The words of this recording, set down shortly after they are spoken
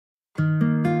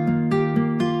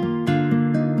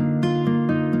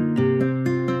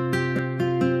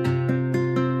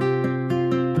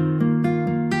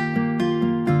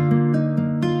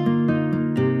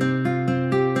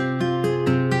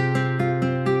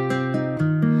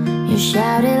You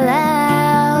shout it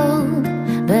loud,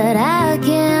 but I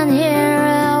can't hear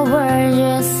a word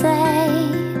you say.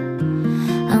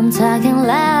 I'm talking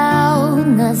loud,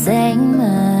 not saying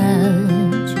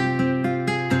much.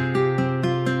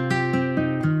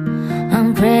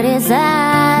 I'm criticized,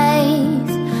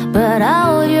 but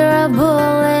all your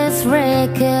bullets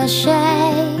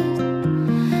ricochet.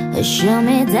 They shoot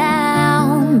me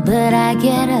down, but I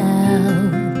get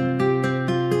up.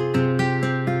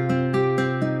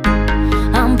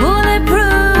 I'm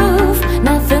bulletproof,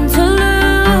 nothing to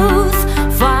lose.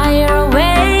 Fire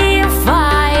away,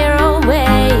 fire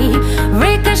away.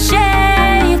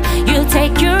 Ricochet, you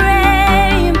take your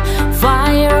aim.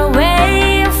 Fire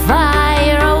away,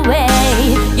 fire away.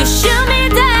 You shoot me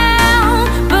down,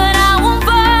 but I won't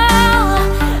fall.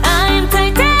 I am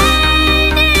titanium.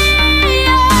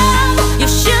 You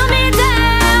shoot me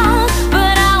down,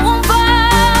 but I won't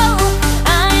fall. I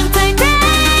am titanium.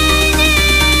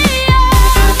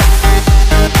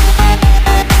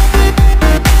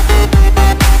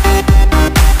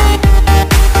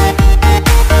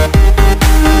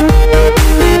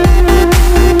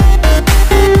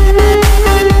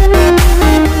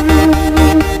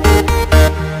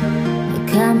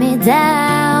 Cut me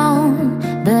down,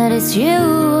 but it's you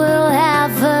who'll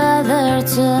have further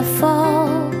to fall.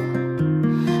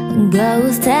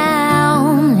 Ghost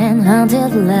town and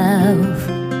haunted love.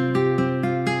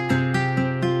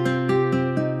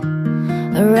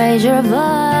 Raise your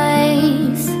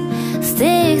voice.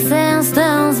 Sticks and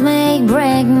stones make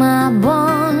break my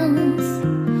bones.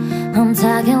 I'm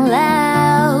talking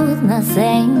loud, not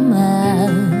saying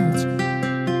much.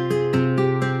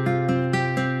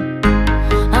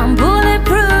 I'm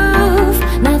bulletproof,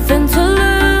 nothing to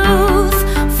lose.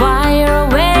 Fire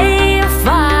away,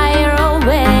 fire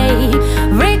away.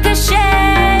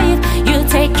 Ricochet, you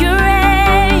take your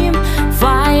aim.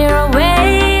 Fire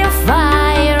away,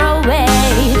 fire away.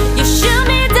 You shoot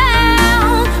me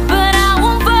down, but I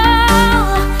won't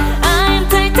fall. I'm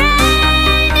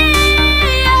titanium.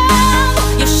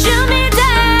 You shoot me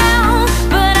down,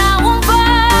 but I won't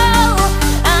fall.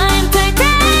 I'm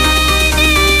titanium.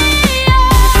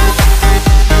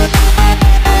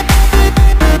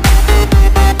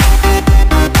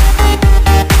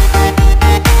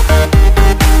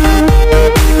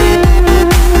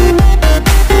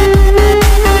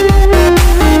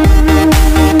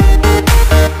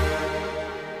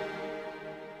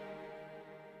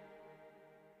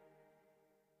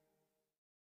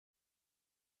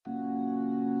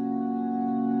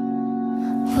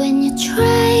 When you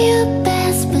try your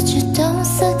best but you don't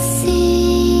succeed,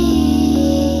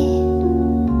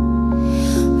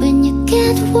 when you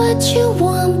get what you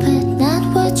want but not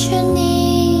what you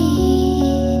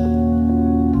need,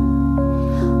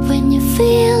 when you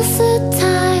feel so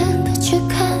tired but you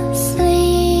can't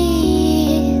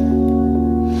sleep,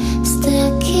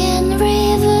 stuck in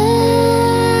reverse,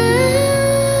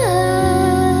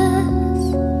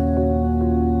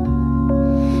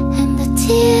 and the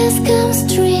tears come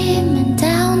streaming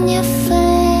down your face.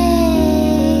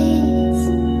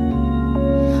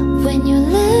 When you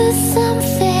lose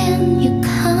something you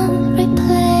can't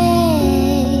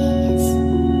replace,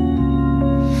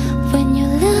 when you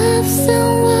love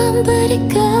someone but it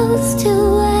goes to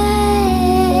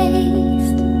waste,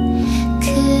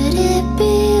 could it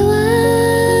be worse?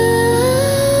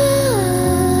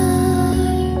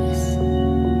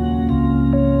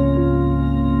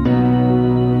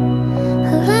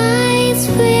 Lights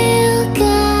will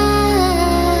guide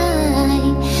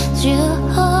you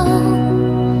home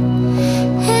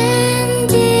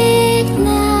and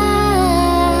ignite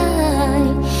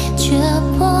your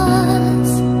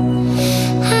bonds.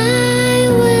 I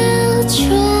will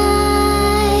try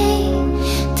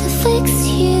to fix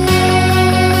you.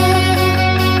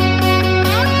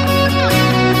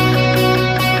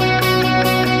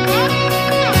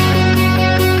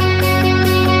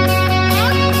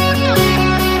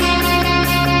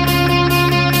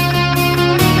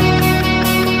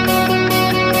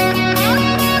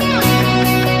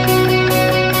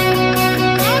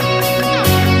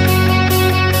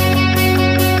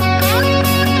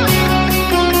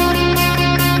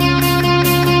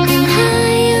 And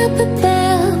high up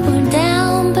above or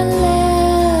down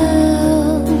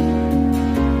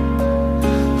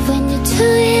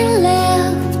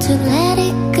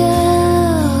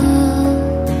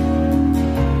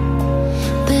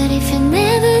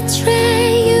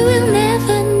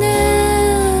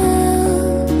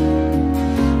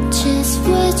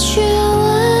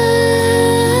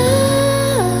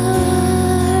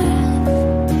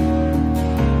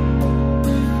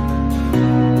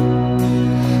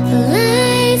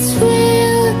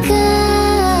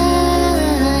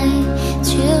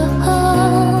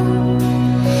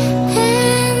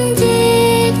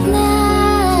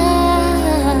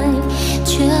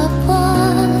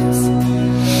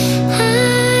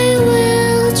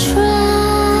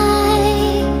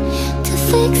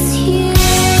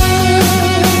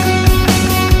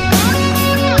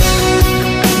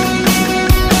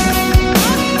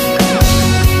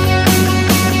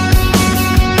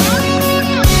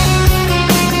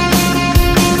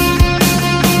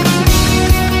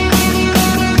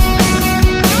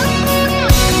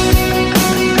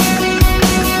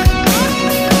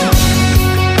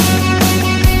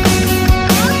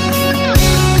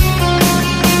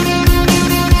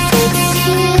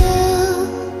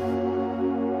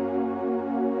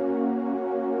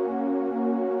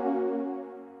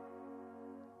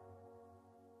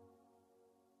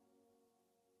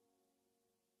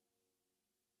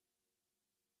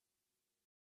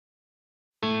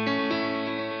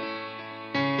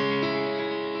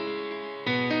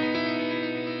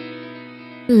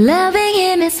Loving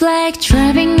him is like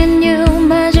driving a new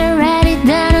Maserati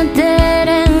down a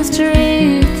dead-end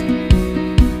street.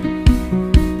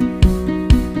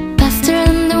 Faster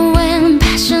than the wind,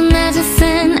 passion as a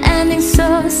sin, ending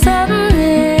so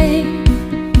suddenly.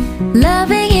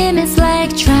 Loving him is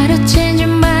like trying to change your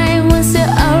mind once you're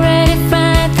already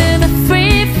flying through the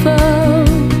free fall.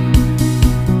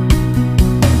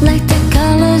 Like the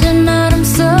colors in autumn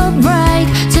so bright,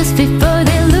 just before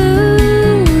they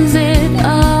lose it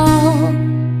all.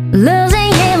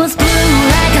 Losing him was blue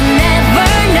like I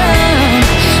never known.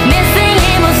 Missing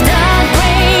him was dark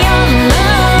gray all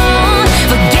alone.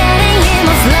 Forgetting him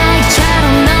was like trying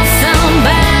to know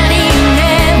somebody you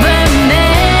never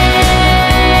met.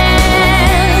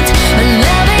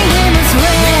 Loving him is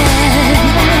red,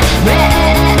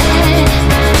 red,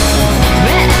 red,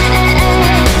 red.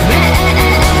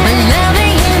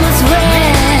 Loving him was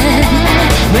red,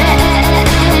 red,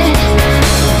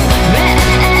 red,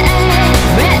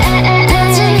 red.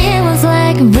 Touching him was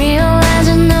like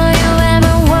realizing all you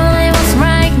ever wanted was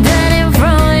right there in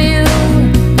front of you.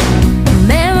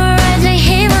 Memorizing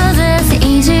him was as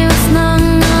easy as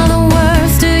knowing all the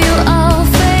words to your old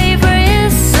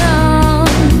favorite song.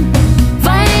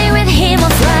 Fighting with him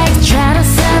was like trying to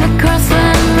set across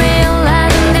line,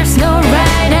 realizing there's no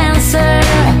right answer.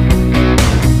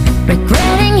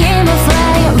 Regretting him was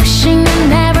like wishing you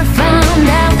never found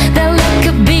out that love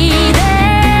could be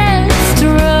that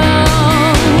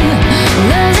strong.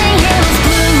 Losing him was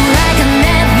blue like I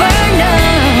never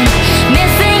known.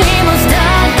 Missing him was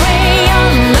dark gray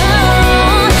all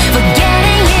alone.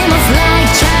 Forgetting him was like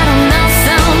trying to know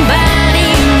somebody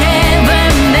you never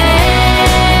met.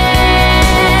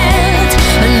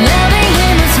 Loving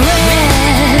him is red,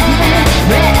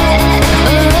 red,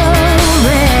 oh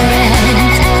red,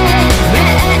 red.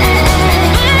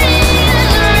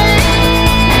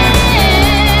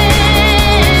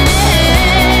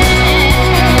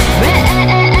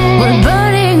 We're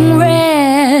burning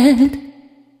red.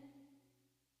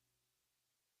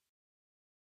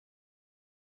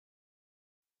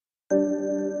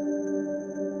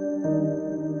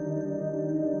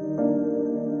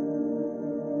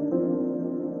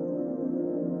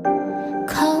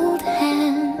 Cold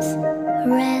hands,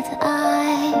 red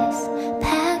eyes,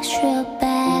 packed your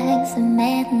bags at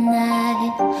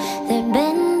midnight. They've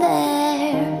been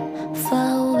there for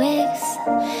weeks.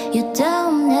 You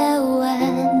don't know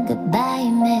what goodbye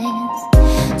means.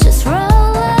 Just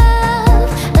roll up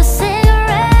a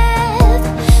cigarette.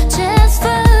 Just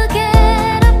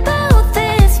forget about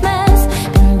this mess.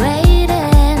 Been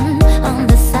waiting on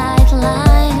the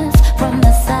sidelines, from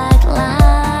the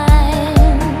sidelines.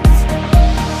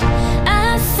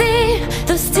 I see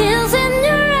the steals in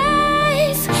your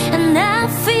eyes, and I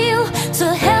feel so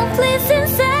helpless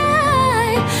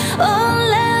inside. Oh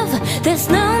love, there's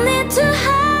no need to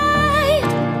hide.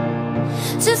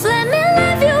 Just let me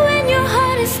love you when your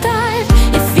heart is tired.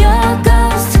 If your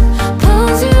ghost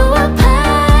pulls you up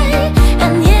high,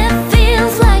 and it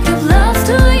feels like you've lost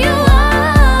who you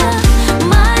are,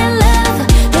 my love,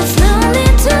 there's no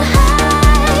need to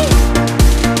hide.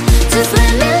 Just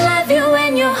let me love you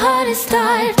when your heart is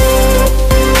tired.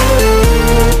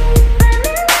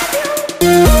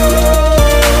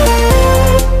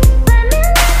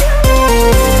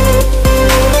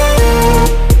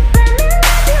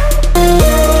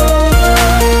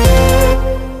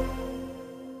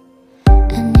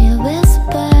 And you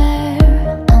whisper,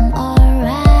 I'm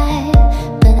alright,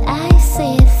 but I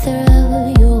see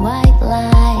through your white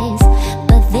lies.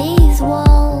 But these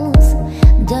walls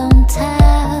don't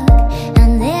talk,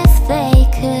 and if they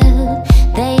could,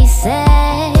 they say,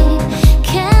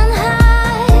 can't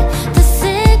hide the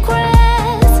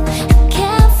secrets. You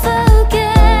can't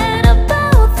forget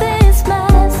about this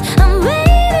mess. I'm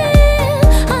waiting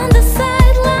on the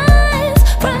sidelines,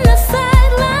 from the sidelines.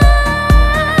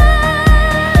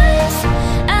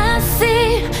 I see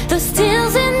the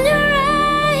steals in your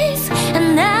eyes,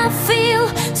 and I feel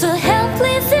so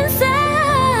helpless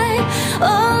inside.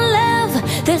 Oh love,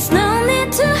 there's no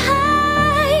need to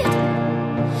hide.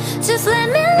 Just let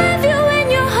me love you when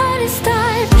your heart is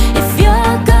tired. If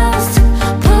your ghost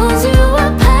pulls you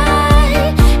up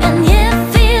high, and it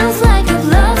feels like you've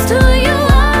lost who you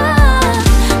are,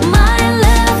 my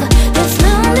love, there's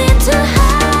no need to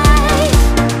hide.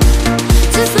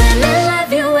 Just let me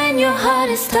love you when your heart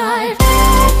is tired.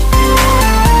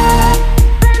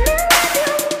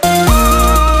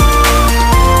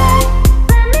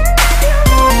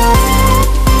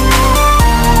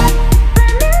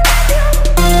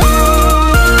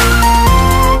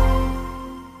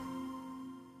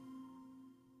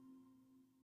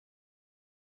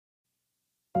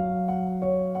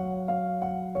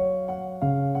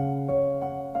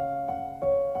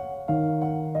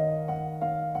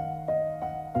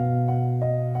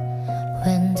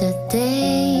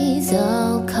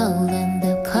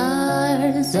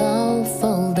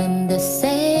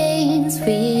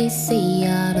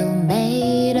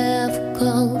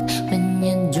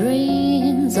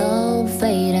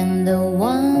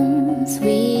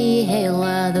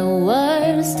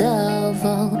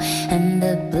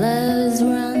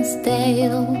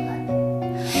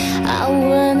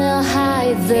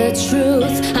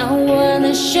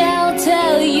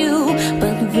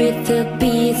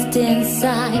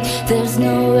 inside. There's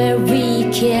nowhere we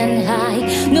can hide.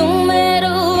 No matter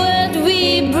what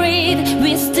we breathe,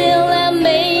 we still are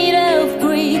made of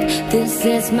greed. This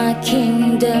is my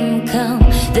kingdom come.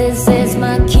 This is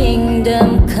my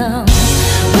kingdom come.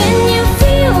 When you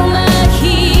feel my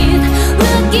heat,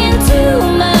 look into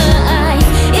my eyes.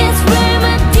 It's where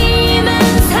my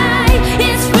demons hide.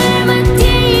 It's where my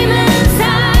demons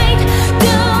hide.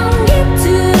 Don't get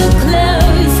too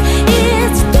close.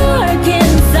 It's dark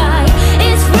inside.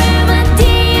 It's where my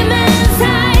demons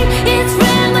hide. It's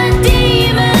where my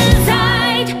demons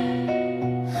hide.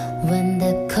 When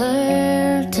the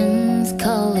curtains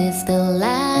call, it's the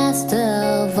last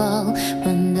of all.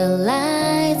 When the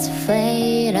lights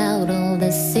fade out, all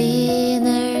the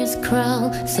sinners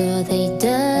crawl. So they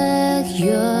dug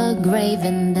your grave,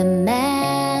 and the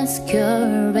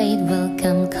masquerade will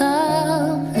come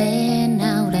calling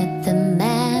out at the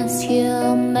mess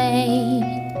you made.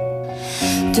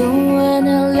 Don't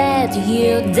wanna let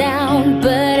you down,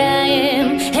 but I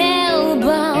am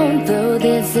hellbound. Though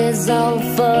this is all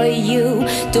for you,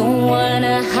 don't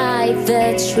wanna hide the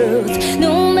truth.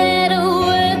 No matter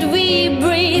what we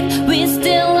breathe, we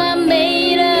still are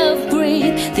made of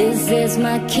greed. This is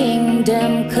my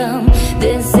kingdom come.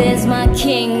 This is my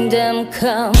kingdom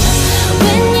come.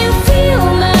 When you feel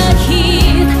my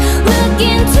heat, look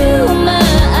into my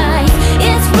eyes.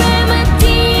 It's where my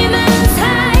demons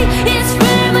hide. It's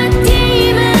where my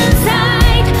demons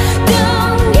hide.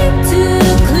 Don't get too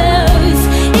close.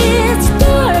 It's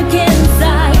dark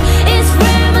inside. It's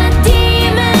where my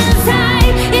demons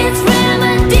hide. It's where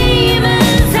my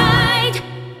demons hide.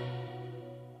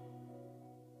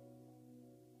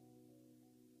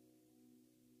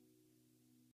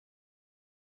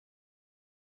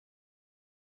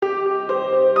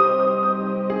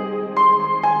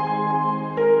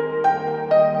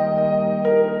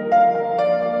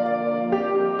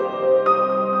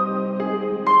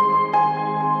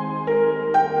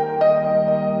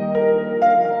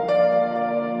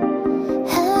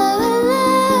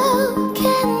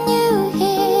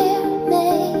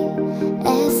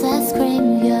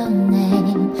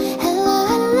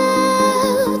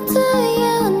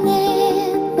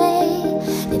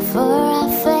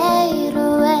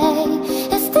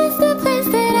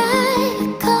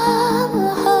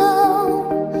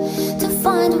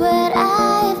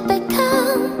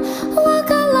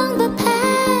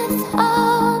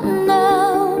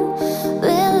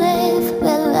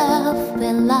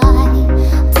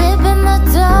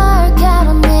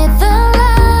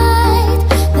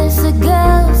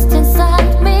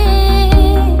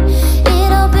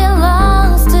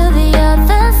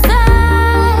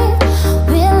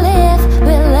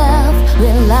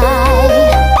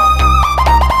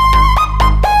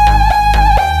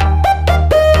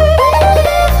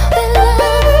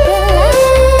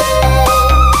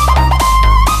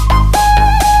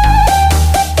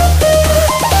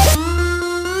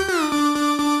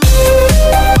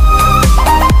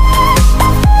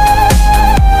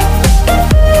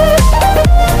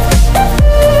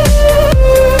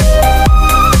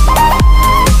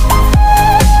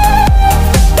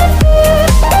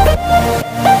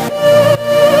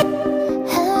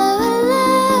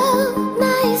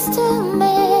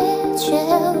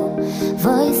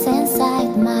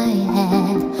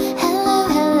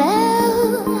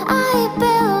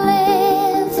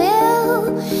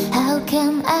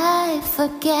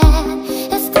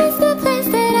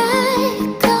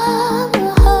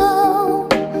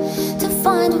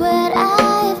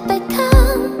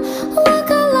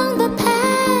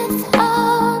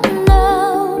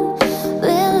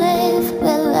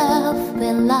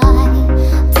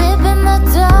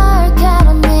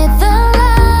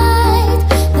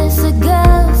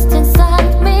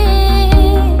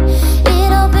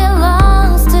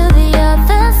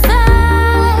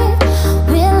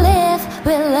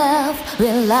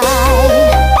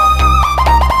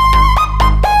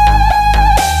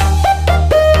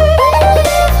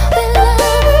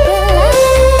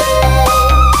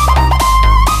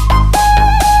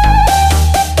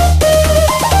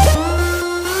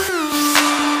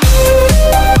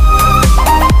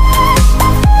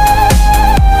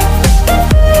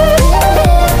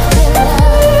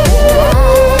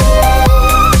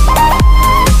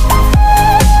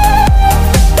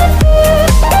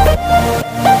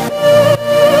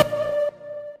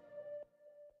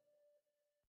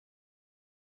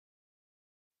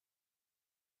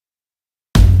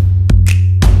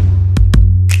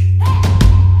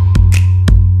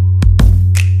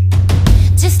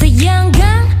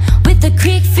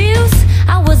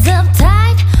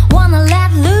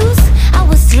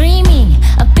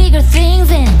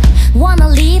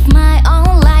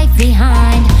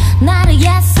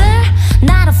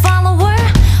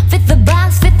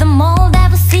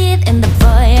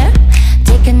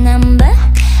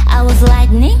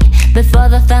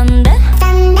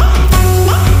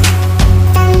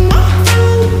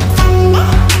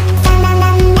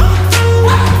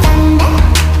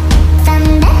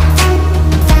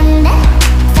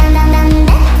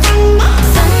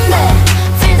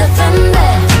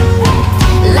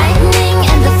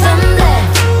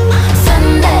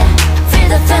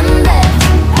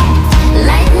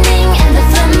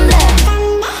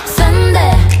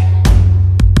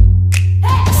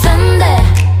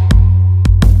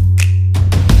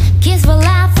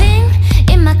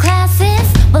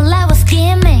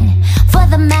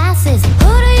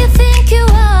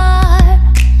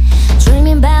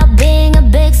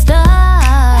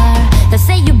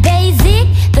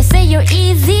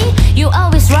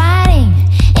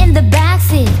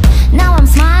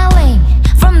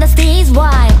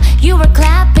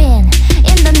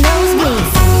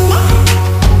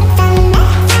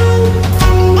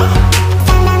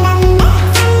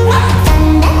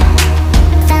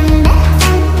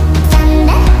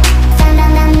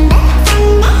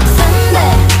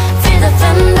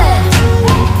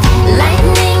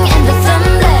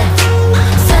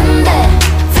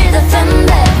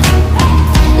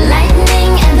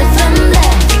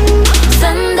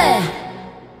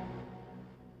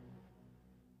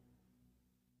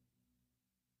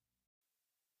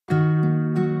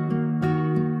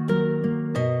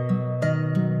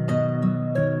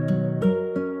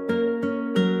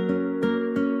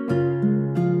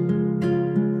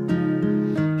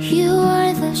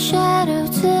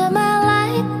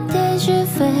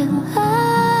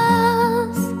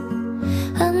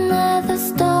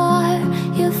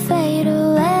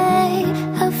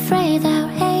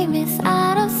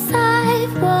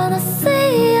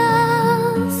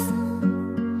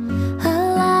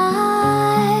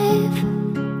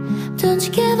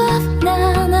 you give up,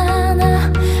 nah, nah,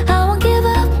 nah. I won't give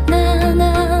up, nah,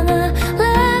 nah, nah.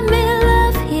 Let me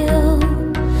love you,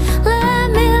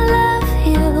 let me love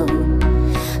you.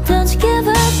 Don't you give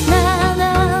up, nah,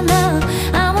 nah, nah.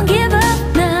 I won't give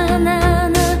up, nah, nah,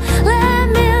 nah. Let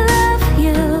me love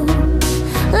you,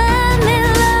 let me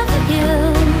love you.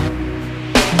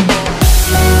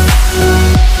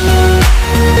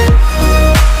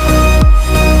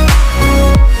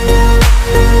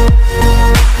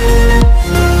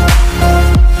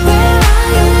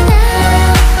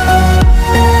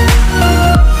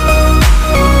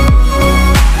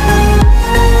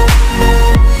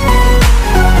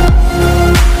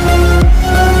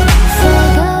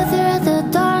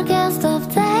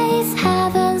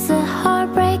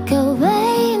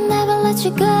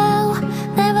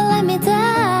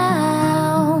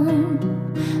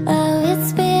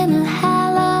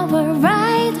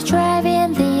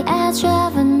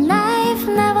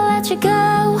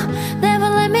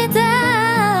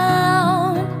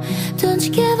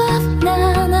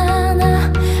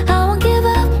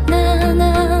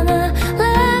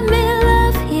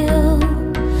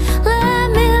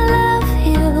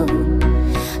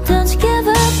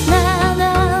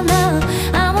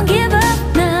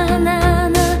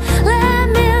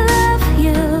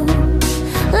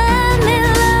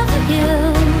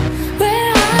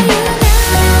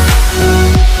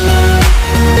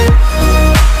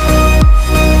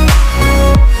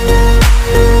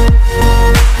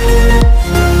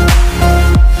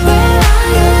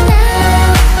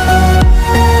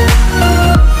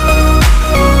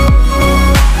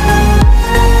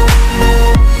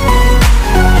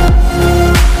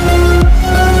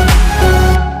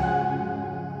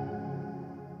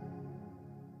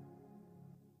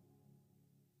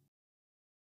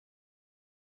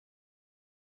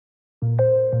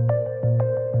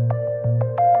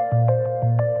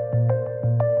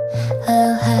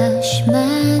 Oh hush,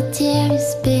 my dear,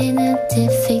 it's been a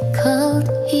difficult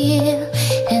year,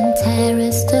 and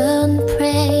terrorists don't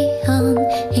prey on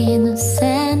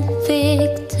innocent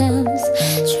victims.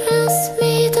 Trust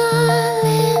me,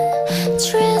 darling,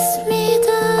 trust me,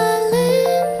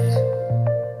 darling.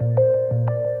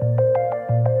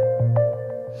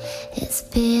 It's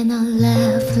been a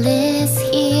loveless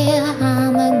year.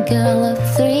 I'm a girl of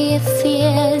 3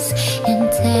 fears: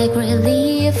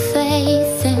 integrity,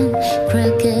 faith, and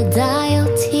crocodile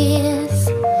tears.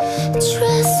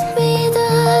 Trust me,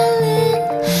 darling,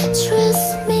 trust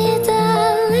me,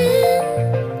 darling.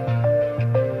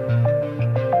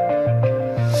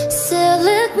 So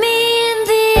look me in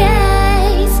the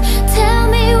eyes, tell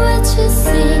me what you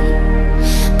see.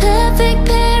 Perfect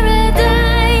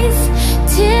paradise,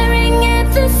 tearing at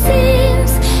the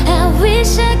seams. I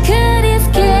wish I could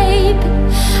escape,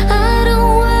 I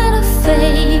don't wanna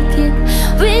fake it.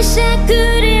 Wish I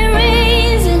could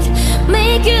erase it,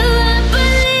 make you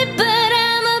believe, but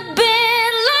I'm a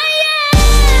bad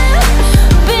liar,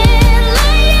 bad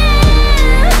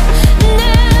liar.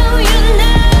 Now you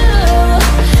know,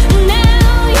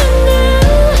 now you know.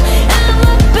 I'm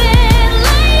a bad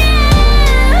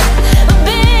liar,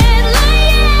 bad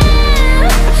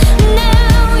liar.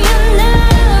 Now you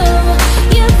know,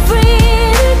 you're free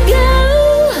to go.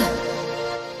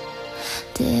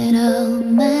 Did all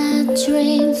my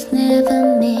dreams never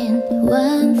mean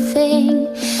one thing?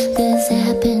 Does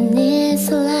happiness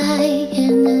lie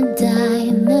in a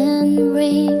diamond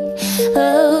ring?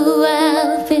 Oh,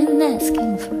 I've been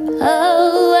asking for,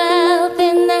 oh, I've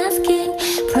been asking.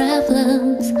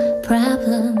 Problems,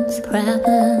 problems,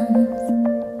 problems.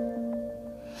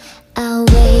 I'll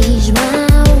wage my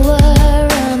war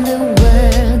on the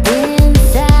world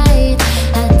inside.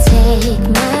 I take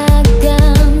my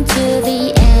gun to the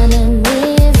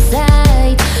enemy's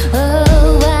side.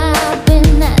 Oh, I've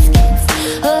been asking,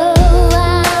 oh,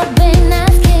 I've been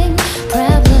asking.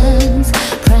 Problems,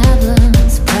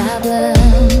 problems,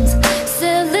 problems. So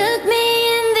look me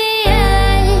in the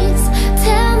eyes,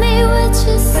 tell me what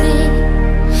you see.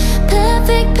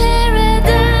 Perfect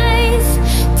paradise,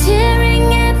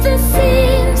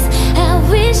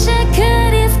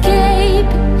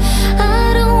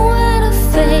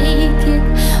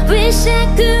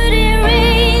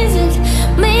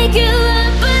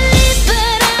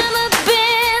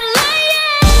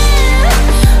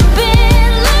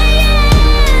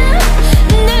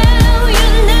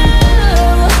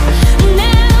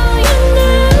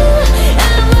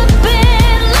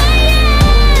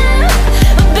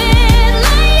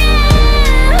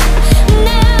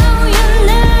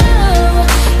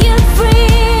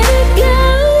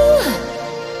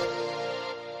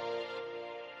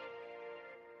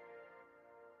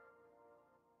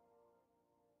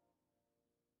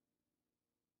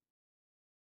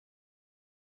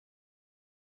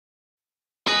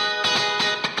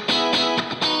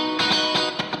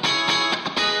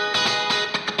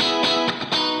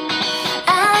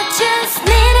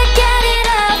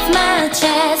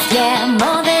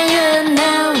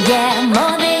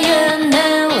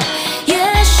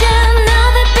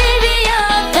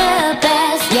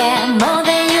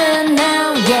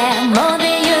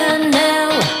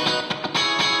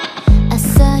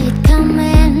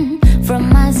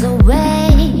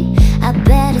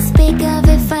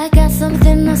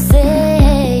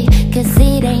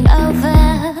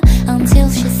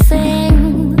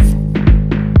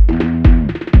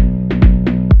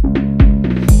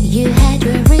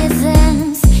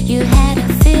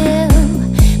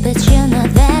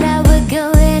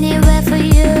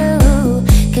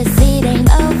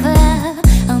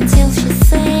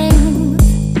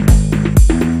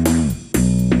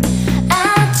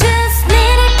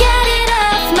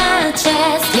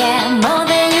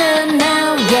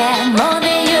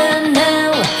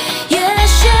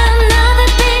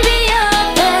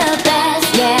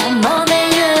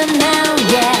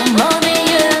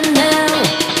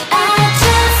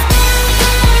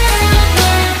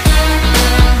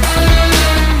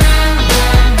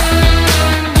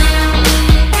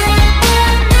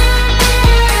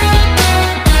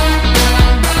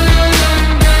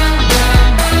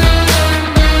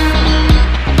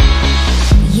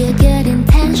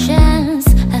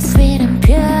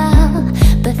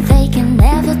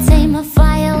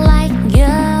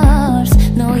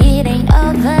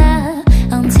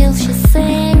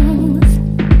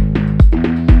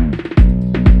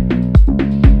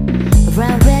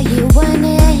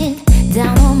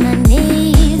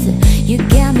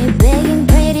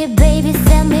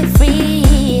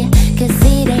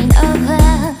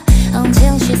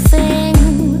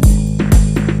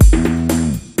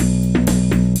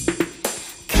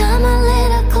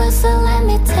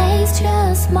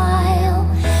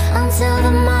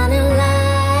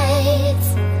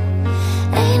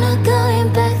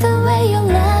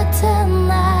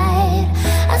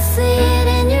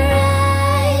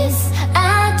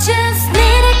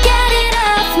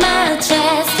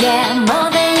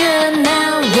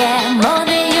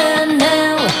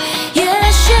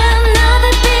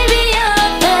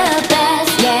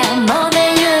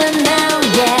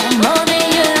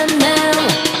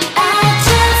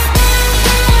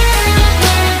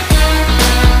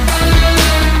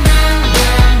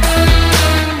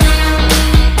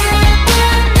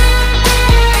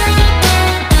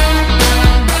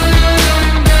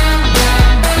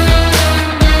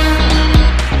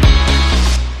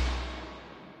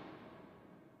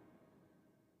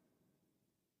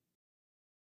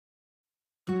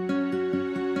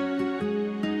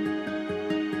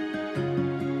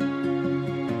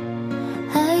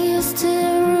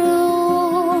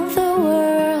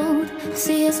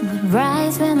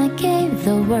 rise when I gave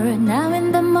the word. Now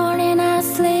in the morning I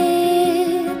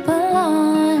sleep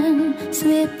alone,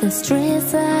 sweep the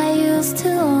streets I used to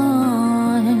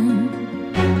own.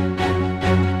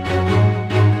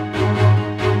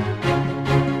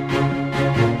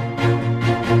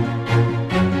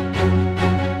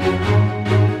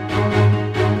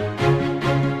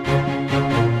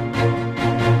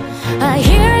 I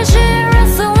hear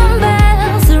Jerusalem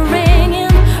bells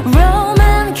ringing,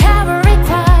 Roman cavalry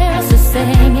choirs are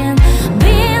singing.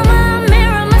 Be my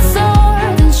mirror, my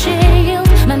sword and shield,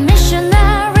 my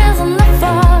missionaries on the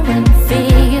foreign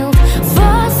field.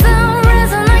 For some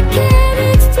reason I can't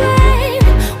explain,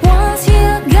 once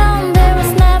you're gone there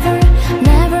was never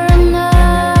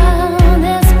another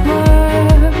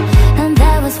word. And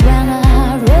that was when I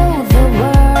ruled the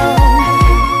world.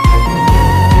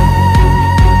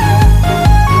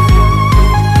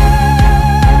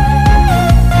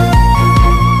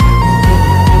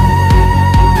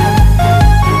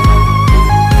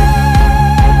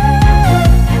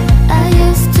 I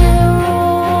used to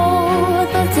roll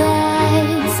the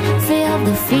dice, feel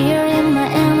the fear in my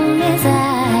enemy's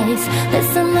eyes,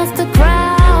 listen as the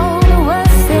crowd was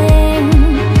sing.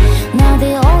 Now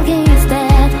the old king is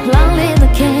dead, long live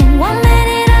the king. 1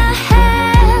 minute I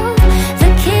held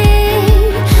the key,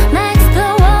 next the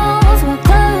walls were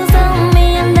closed on me,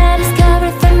 and I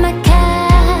discovered that my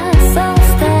castle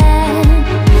stand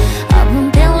up on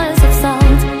pillars of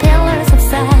salt, pillars of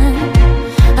sand.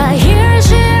 I hear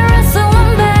Jerusalem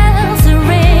bells are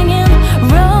ringing,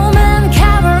 Roman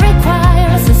cavalry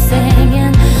choirs are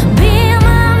singing. Be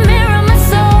my mirror, my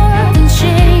sword and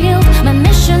shield, my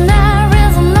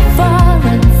missionaries on the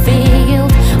foreign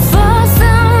field. For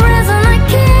some reason I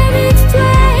can't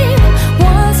explain,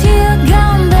 once you're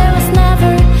gone there was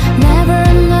never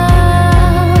another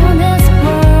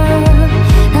word.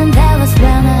 And that was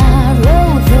when I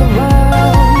ruled the world.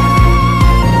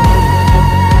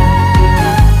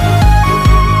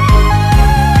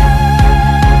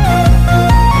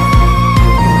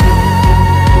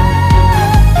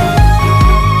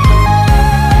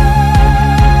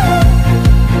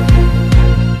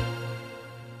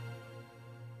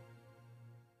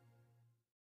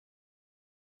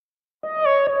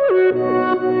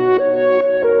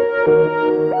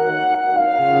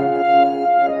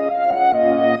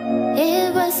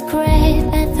 It was great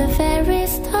at the very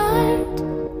start,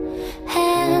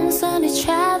 hands on each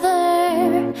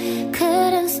other,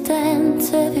 couldn't stand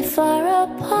to be far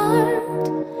apart.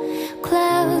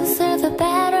 Closer the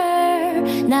better,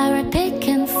 now we're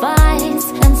picking fights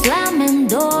and slamming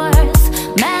doors,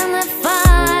 men that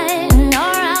fight on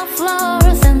our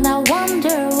floors. And I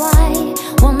wonder why,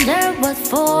 wonder what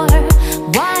for,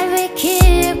 why we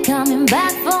keep coming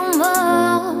back for more.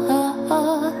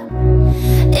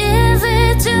 Is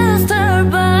it just our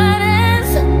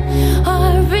bodies,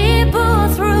 or we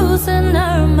both losing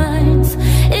our minds?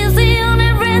 Is the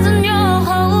only reason you're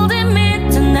holding me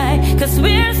tonight 'cause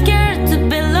we're scared to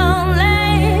be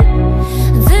lonely?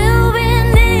 Do we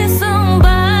need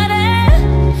somebody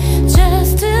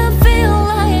just to feel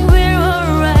like we're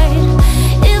alright?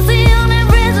 Is the only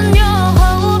reason you're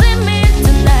holding me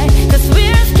tonight 'cause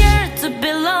we're scared to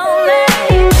be lonely?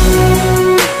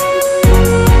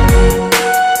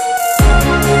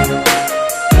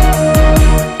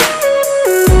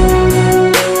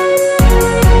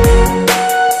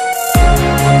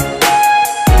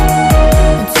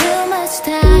 Too much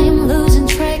time losing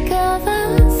track of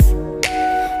us.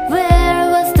 Where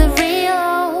was the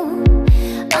real?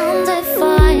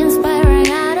 Undefined,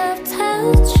 spiraling out of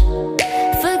touch.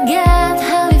 Forget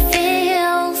how it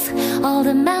feels. All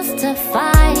the master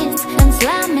fights and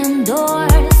slamming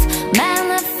doors, men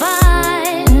that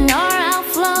fight on our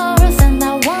floors. And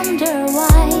I wonder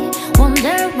why,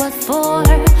 wonder what for,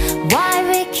 why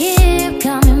we keep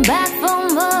coming back for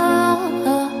more.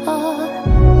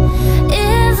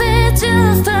 Is it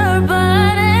just our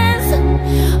bodies,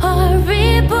 or we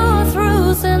both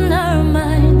losing our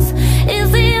minds? Is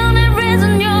the only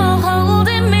reason you're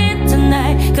holding me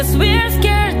tonight 'cause we're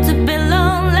scared to be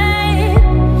lonely?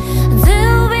 Do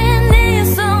we need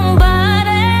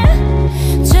somebody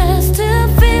just to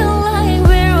feel like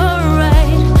we're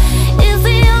alright? Is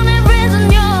the only reason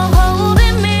you're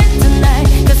holding me tonight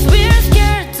 'cause we're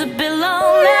scared to be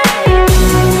lonely?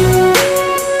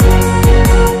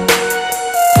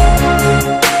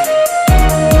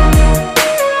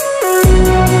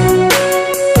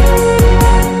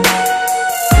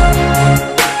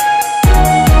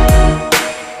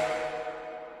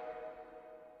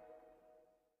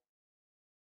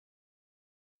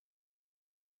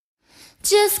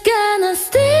 Just gonna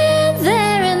stand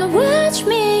there and watch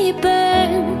me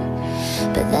burn,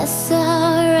 but that's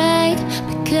alright,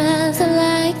 because I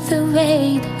like the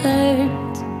way it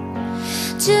hurts.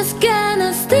 Just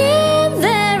gonna stand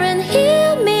there and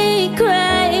hear me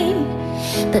cry,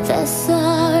 but that's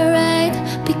alright,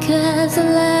 because I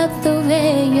love the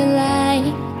way you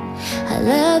lie. I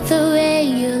love the way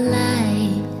you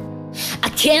lie. I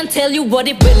can't tell you what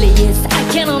it really is,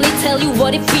 I can only tell you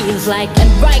what it feels like.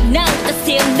 And right now, I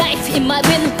see a knife in my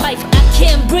windpipe. I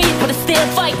can't breathe, but I still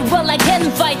fight. Well, I can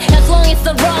fight, as long as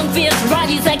the wrong feels right.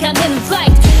 It's like I'm in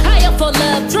flight, higher for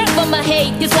love, drunk for my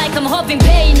hate. It's like I'm hoping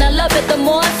pain, I love it the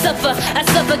more I suffer. I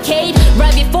suffocate,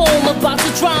 right before I'm about to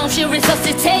drown. She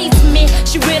resuscitates me,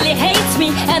 she really hates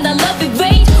me, and I love it.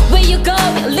 Wait, where you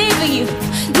going, leaving you?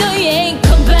 No, you ain't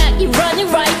come back, you're running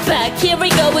right back. Here we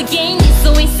go again, it's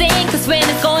so insane, cause when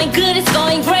it's going good, it's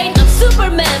going great. I'm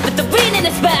Superman with the wind in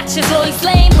his back. She's always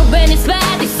lame, but when it's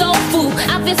bad, it's so full.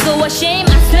 I feel so ashamed,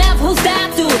 I snap, who's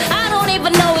that dude? I don't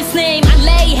even know his name. I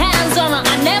lay hands on her,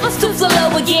 I never stoop so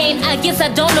low again. I guess I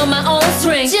don't know my own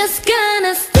strength. Just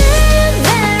gonna stand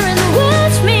there and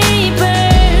watch me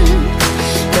burn,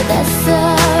 but that's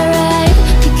alright,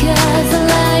 because I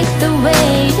like the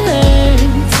way it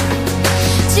hurts.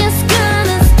 Just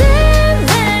gonna stand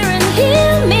there and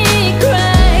hear me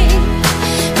cry,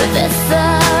 but that's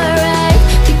alright,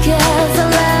 because I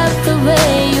love the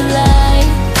way you lie.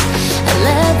 I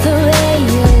love the way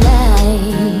you lie.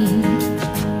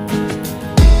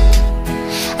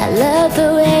 I love the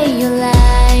way you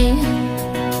lie.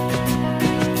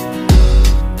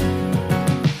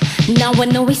 Now I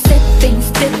know we said things,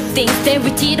 did things, then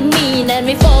we did mean, and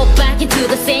we fall back into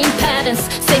the same patterns,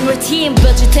 same routine.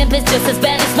 But your temper's just as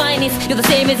bad as mine is. You're the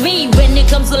same as me, when it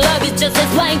comes to love, it's just as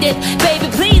blinded. Baby,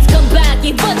 please come back,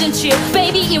 it wasn't you.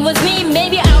 Baby, it was me.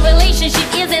 Maybe our relationship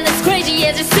isn't as crazy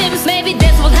as it seems. Maybe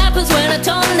that's what happens when a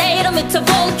tornado meets a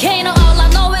volcano. All I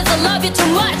know is I love you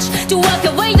too much to walk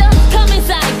away. Though, come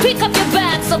inside, pick up your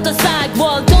bags off the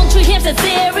sidewalk. Don't you hear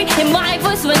sincerity in my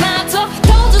voice when I talk?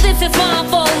 Told you this is my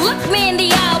fault, look me in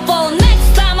the eyeball.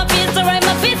 Next time I feel to write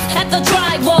my fist at the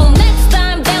drywall. Next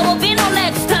time there will be no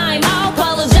next time. I'll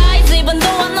apologize even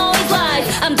though I know it's lies.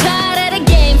 I'm tired of the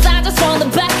games, I just want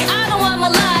them back. I don't want my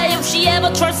life. If she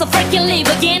ever tries to freaking leave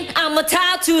again, I'ma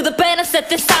tie to the bed and set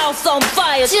this house on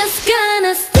fire. Just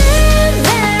gonna stand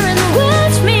there and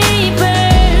watch me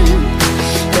burn,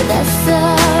 but that's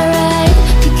alright,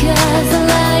 because I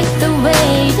like the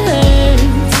way it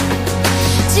hurts.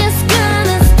 Just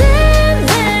gonna stand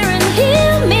there and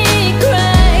hear me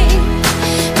cry,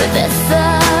 but that's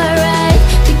alright,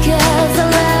 because I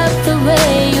love the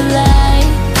way you lie.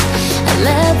 I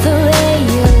love the way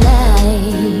you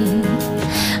lie.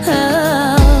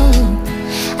 Oh,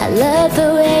 I love the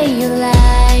way you lie.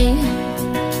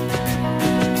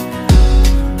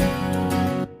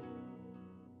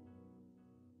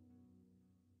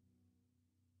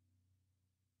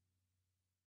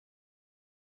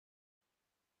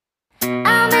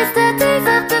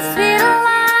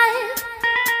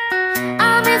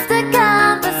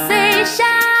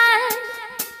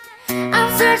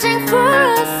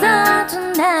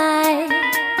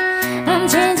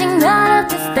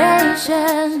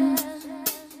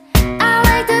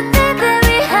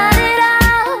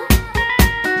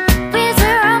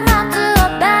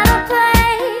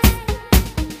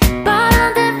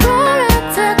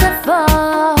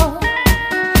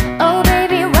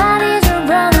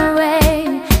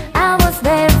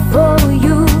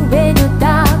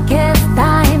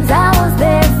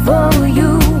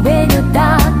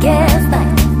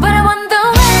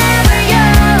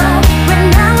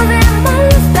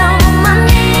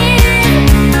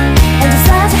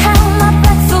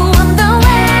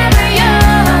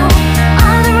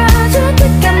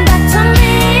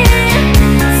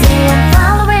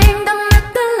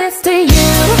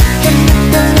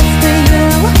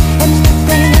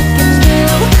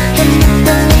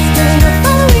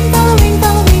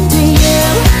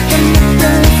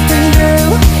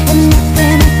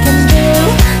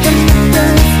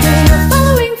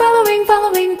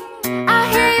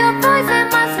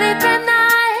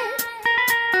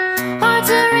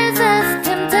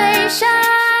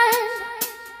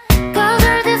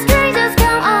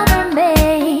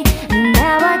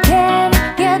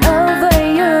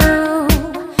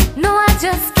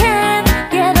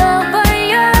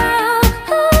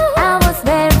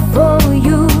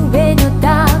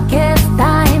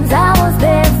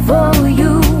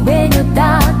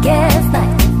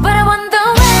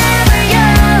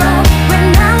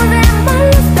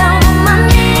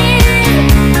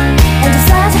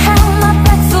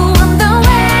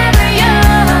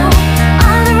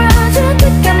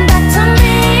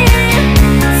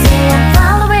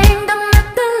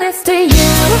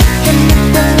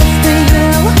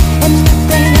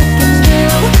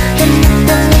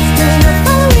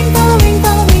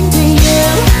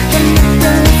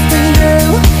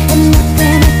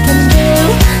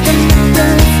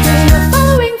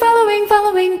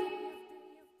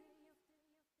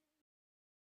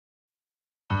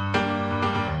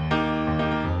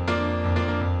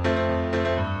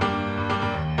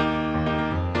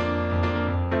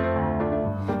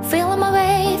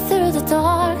 the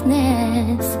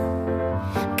darkness,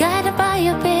 guided by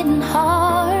a beating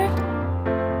heart.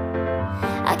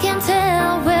 I can't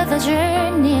tell where the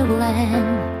journey will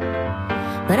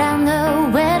end, but I know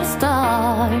where to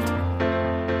start.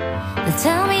 They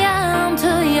tell me I'm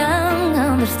too young to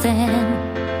understand.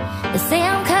 They say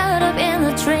I'm caught up in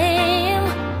a dream.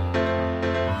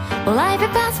 Well, life will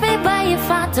pass me by if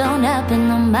I don't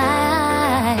open my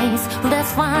eyes. Well,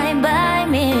 that's fine by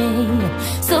me.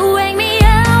 So wake me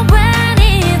up when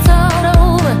it's all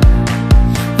over,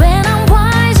 when I'm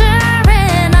wiser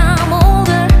and I'm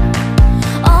older.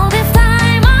 All this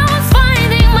time I was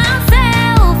finding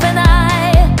myself and I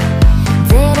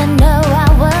didn't know I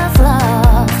was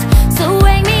lost. So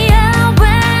wake me up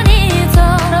when it's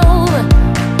all over,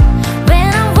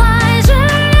 when I'm wiser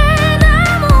and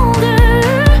I'm older.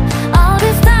 All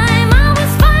this time I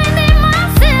was finding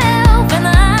myself and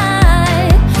I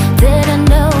didn't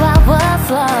know I was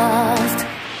lost.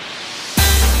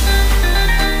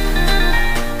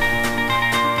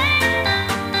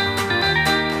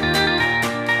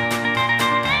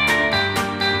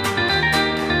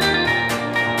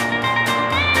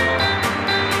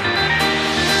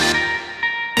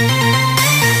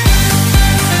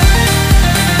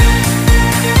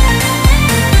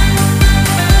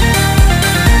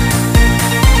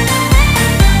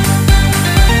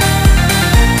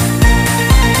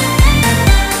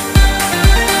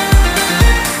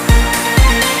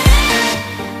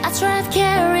 I tried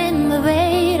carrying the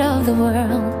weight of the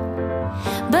world,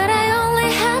 but I only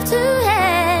have two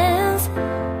hands.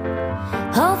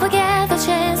 Hope I get the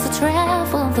chance to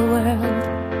travel the world,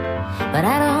 but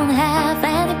I don't have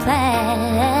any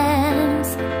plans.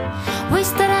 Wish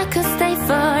that I could stay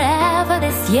forever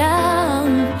this young,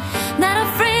 not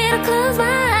afraid to close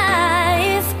my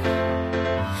eyes.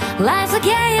 Life's a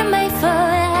game made for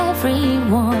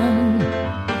everyone,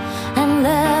 and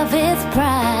love is the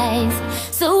prize.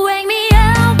 So wake me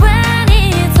up when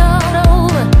it's all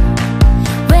over,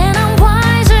 when I'm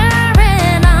wiser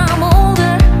and I'm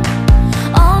older.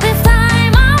 All this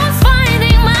time I was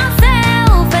finding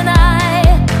myself and I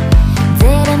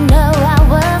didn't know I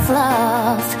was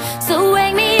lost. So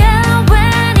wake me up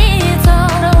when it's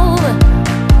all over,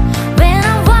 when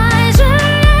I'm wiser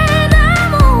and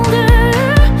I'm older.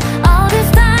 All this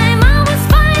time I was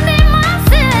finding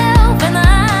myself and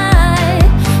I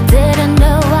didn't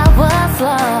know I was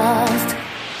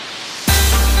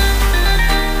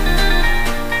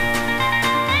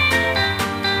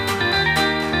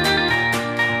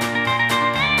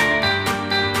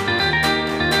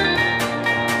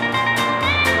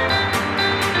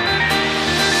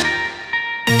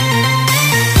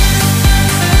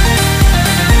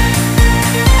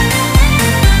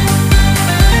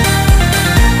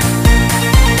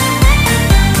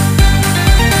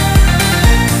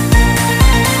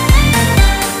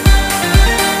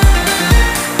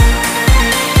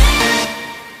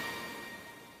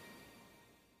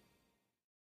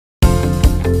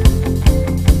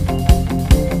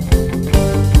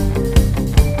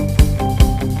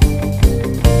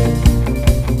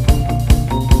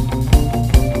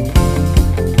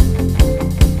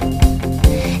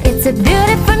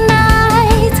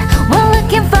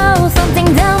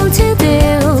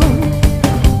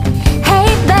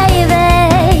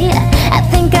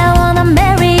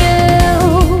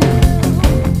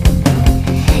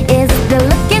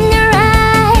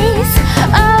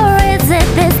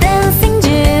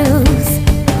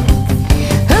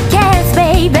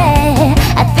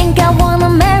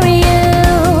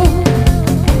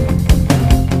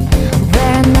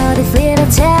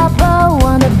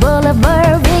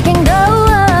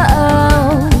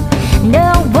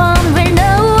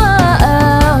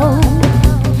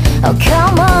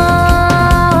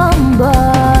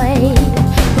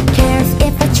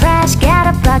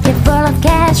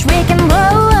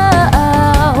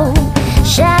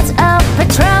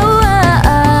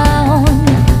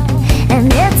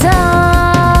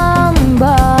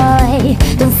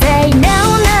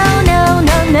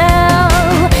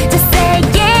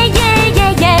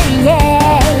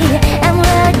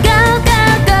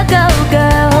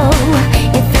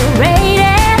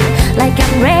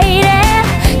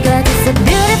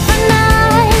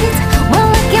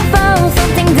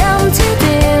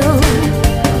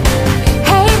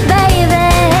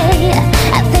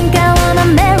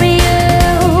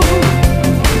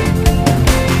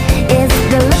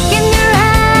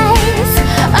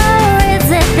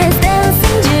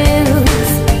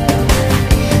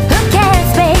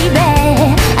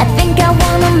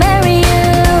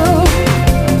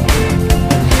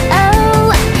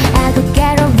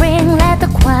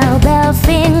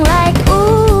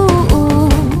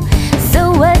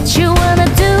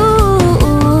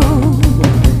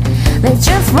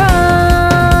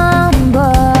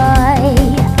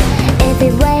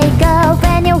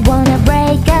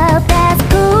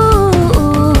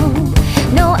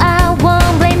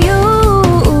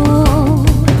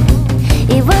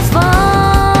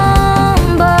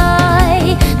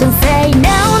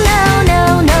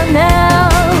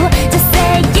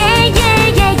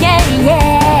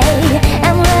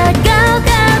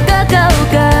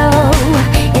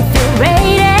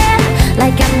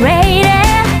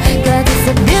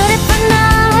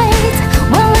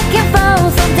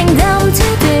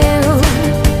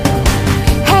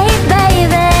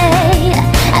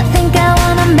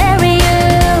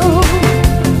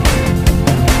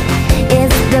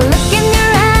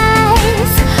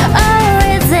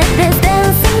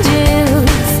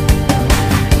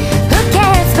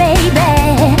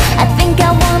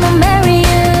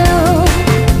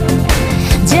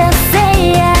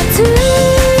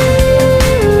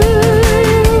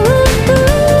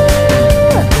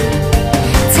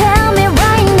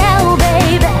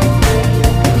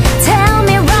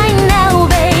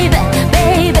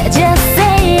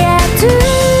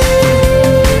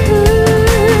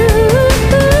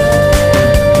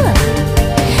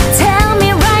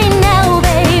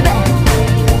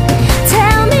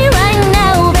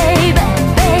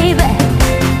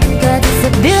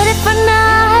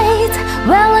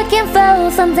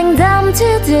want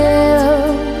to do.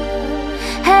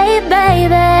 Hey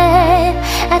baby,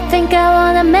 I think I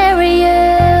wanna marry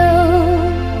you.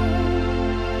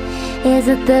 Is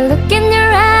it the look in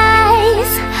your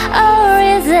eyes, or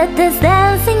is it this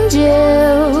dancing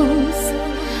juice?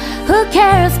 Who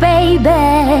cares, baby?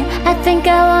 I think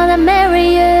I wanna marry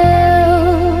you.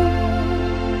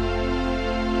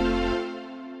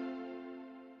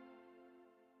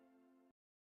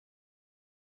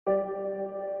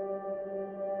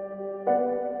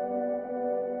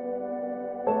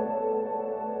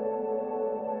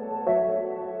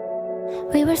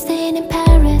 We were staying in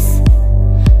Paris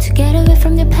to get away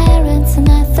from your parents, and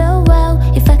I thought, well,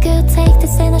 if I could take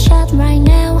this in a shot right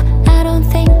now, I don't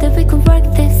think that we could work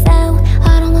this out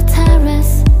on the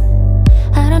terrace.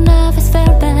 I don't know if it's fair,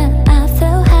 but I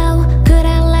thought, how could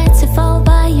I let you fall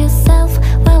by yourself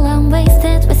while I'm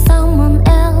wasted with someone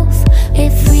else?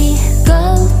 If we go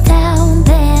down,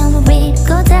 then we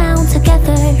go down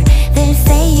together. They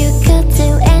say you could do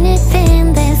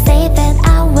anything, they say that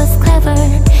I was clever.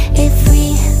 If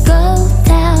we go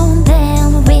down,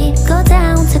 then we go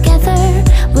down together.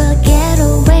 We'll get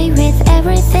away with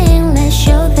everything. Let's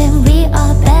show them we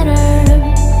are better.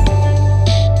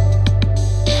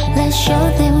 Let's show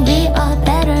them we are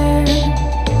better.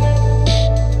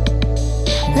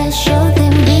 Let's show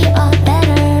them we are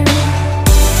better.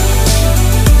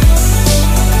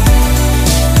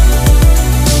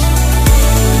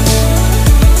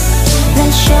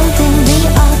 Let's show them we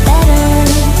are better.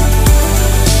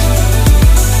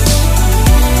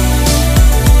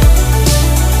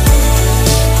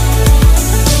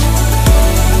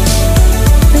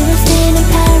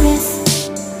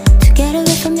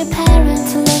 From your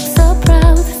parents who look so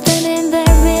proud, standing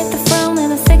there with the phone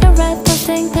and a cigarette,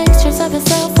 posting pictures of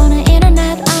yourself on the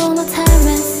internet, out on the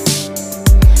terrace.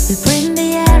 We breathe the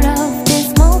air of this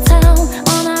small town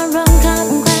on our own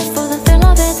cotton glass for the thrill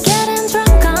of it, getting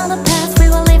drunk on the past we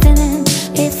were living in.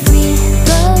 If we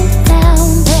go down,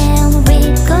 then we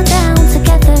go down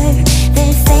together.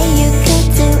 They say you could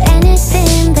do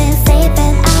anything, they say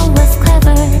that I was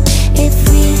clever. If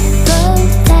we go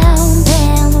down,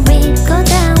 then we go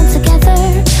down together.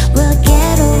 We'll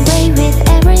get away with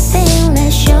everything.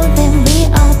 Let's show them we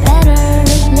are better.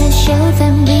 Let's show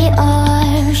them we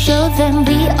are. Show them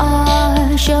we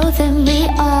are. Show them we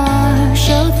are.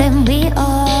 Show them we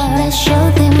are. Let's show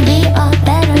them we are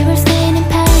better. We were staying in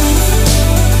Paris.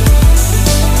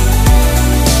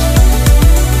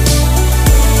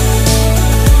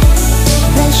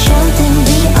 Let's show them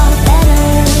we are better.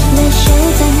 Let's show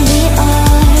them we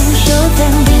are. Show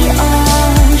them we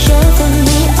are. Show them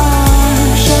we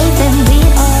are. Show them we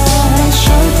are. Let's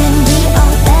show them we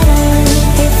are better.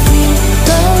 If we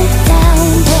go down,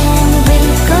 then we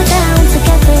go down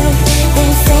together. They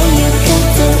say you could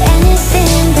do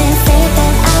anything, they say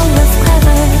that I was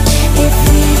clever. If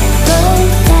we go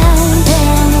down,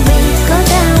 then we go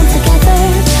down together.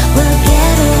 We'll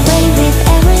get away with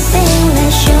everything.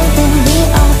 Let's show them we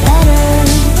are better.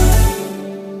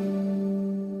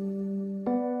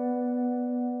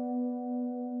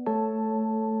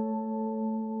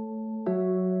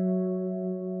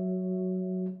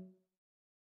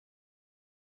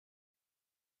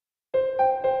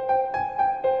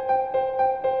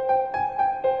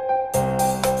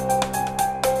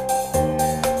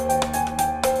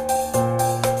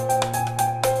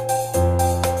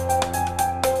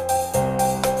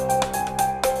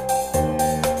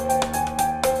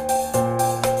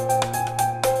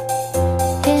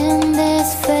 In this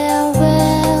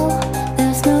farewell,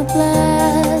 there's no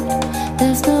blood,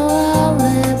 there's no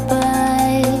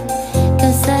alibi,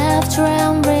 'cause I've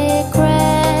drowned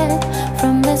regret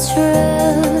from the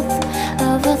truth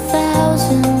of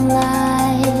 1,000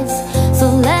 lies. So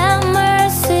let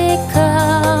mercy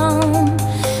come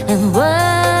and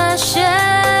wash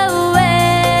away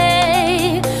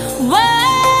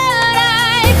what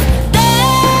I've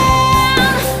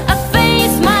done. I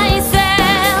face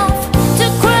myself to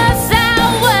cross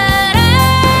out what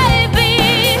I've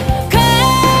become,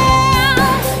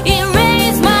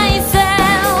 erase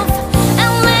myself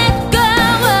and let go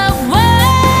of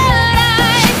what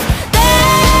I've done.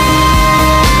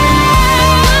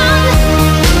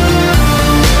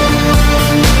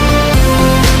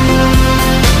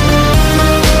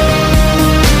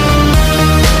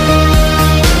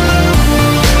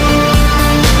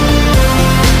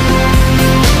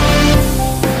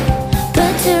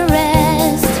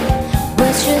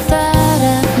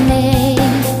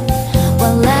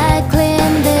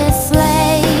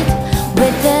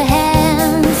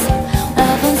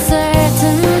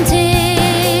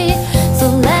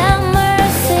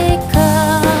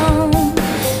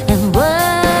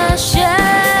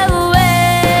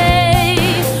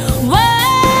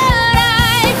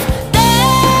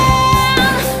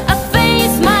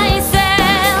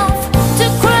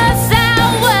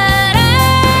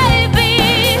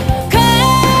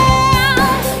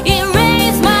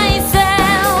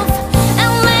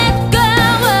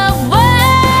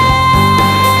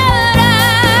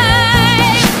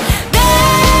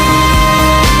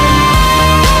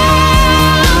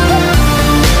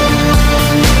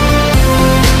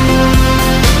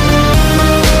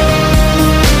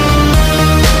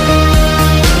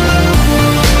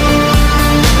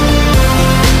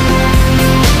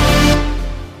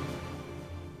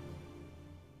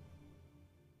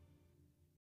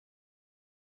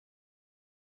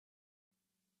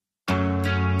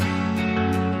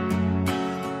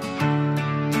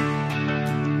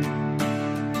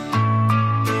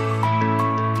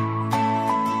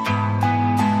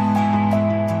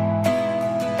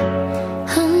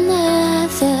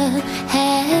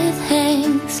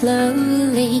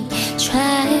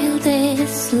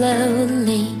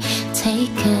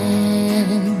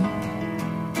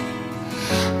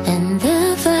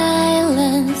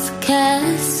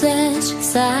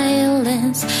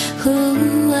 silence.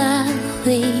 Who are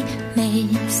we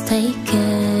mistaken?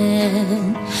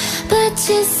 But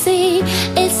you see,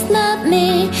 it's not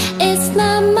me, it's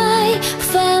not my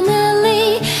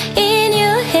family. In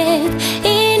your head,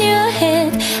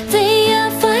 they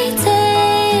are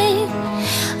fighting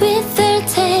with their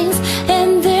tanks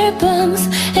and their bombs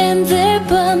and their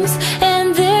bombs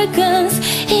and their guns.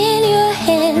 In your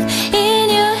head,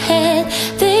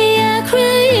 they are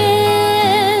crying.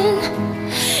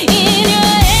 In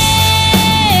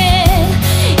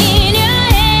your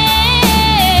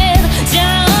head,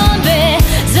 zombie,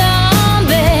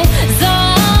 zombie,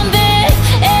 zombie,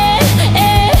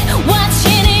 what's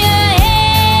in your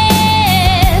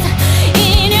head?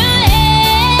 In your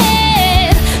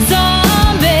head,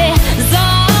 zombie,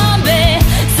 zombie,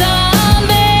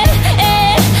 zombie,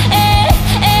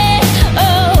 oh.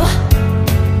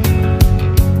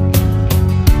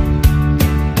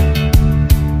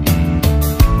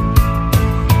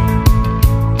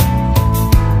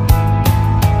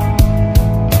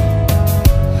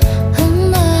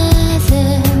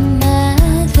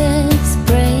 Mother's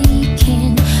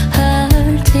breaking,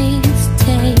 heart is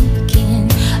taking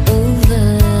over.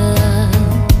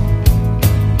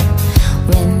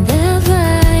 When the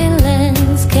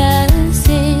violence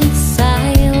causes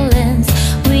silence,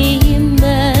 we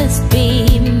must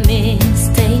be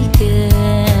mistaken.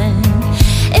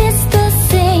 It's the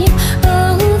same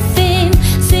old theme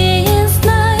since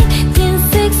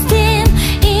 1916.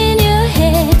 In your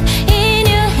head,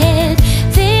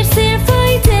 they're still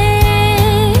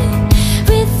fighting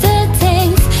with their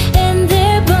tanks and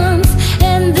their bombs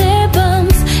and their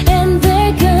bombs and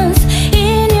their guns.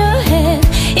 In your head,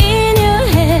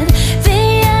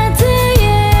 they are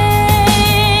dying.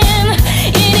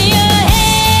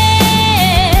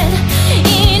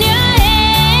 In your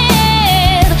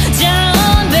head,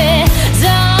 zombie,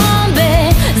 zombie,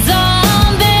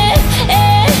 zombie,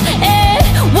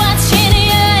 what's in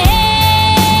your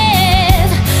head?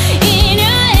 In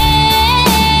your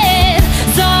head,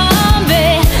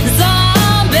 zombie,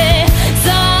 zombie,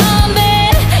 zombie,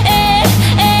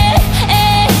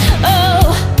 oh.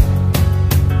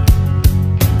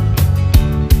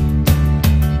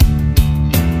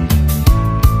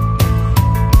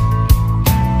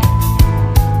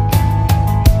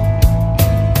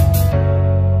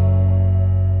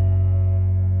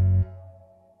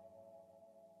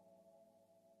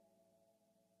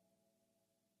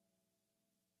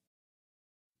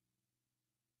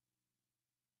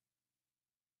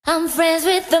 I'm friends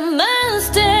with the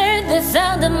monster that's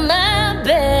under my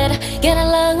bed. Get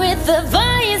along with the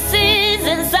voices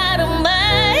inside of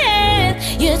my head.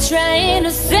 You're trying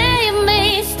to save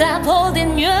me, stop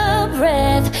holding your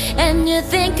breath. And you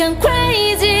think I'm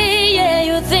crazy, yeah,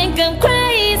 you think I'm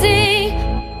crazy.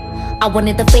 I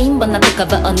wanted the fame but not the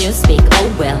cover on newspeak. Oh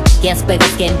well, yes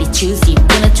beggars can be choosy.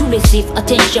 Wanted to receive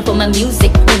attention for my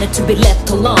music, wanted to be left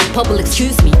alone, people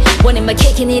excuse me. Wanted my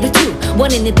cake and eat it too,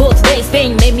 wanted it both ways.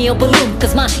 Fame made me a balloon,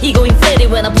 cause my ego inflated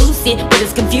when I lose it. But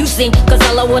it's confusing, cause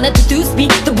all I wanted to do is be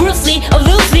the Bruce Lee of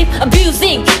lose sleep,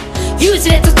 abusing. Use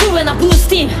it as a tool when I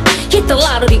boost him. Hit the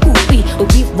lottery, ooh-wee.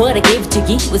 What I gave to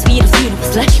you was beautiful. It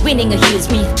was like winning a huge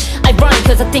meal. I run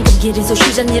cause I think I'm getting so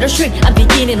huge I need a shrink. I'm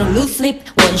beginning to lose sleep.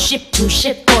 One ship, two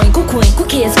ship, going cuckooing,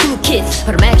 cookie as cool kids.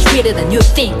 But I'm actually better than you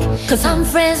think, cause I'm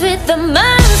friends with the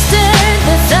monster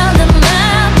that's under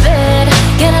my bed.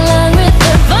 Get along with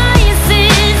the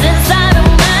voices inside of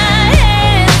my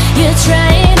head. You're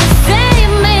trying to save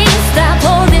me, stop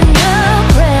holding your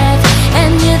breath.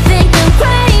 And you think I'm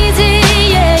crazy,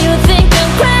 yeah, you think I'm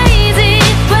crazy.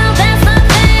 Well, that's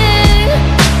nothing.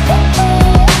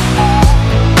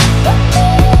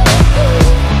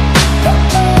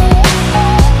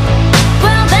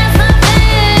 Well, that's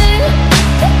nothing.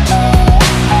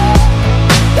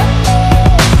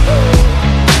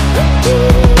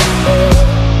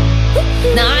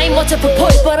 Now I ain't much of a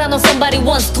poet, but I know somebody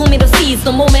once told me to seize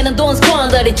the moment and don't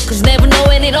squander it. Cause you never know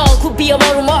when it all could be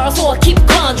about tomorrow, so I keep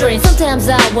conjuring. Sometimes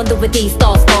I wonder where these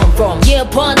thoughts come from. Yeah,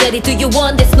 ponder it, do you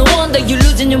want this? No wonder you're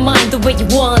losing your mind the way you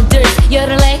wonder. You're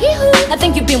like, I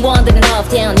think you've been wandering off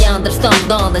down yonder,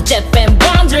 stumbled on the jet and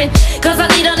wandering. Cause I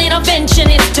need an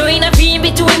interventionist to intervene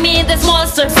between me and this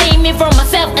monster. Save me from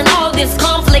myself and all this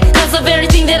conflict. Cause of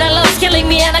everything that I love's killing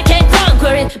me and I can't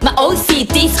conquer it. My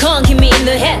OCD's conking me in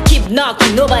the head, keep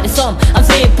knocking, nobody's home. I'm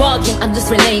sleepwalking, I'm just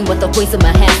relaying what the voice of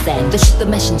my head said. The shit the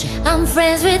messenger. I'm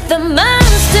friends with the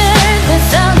monster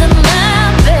that's under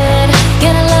my bed.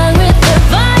 Get along with the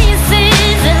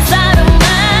voices inside of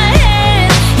my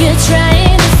head. You're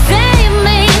trying to save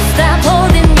me, stop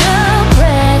holding your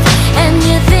breath. And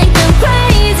you think I'm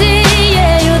crazy,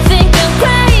 yeah, you think I'm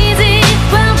crazy.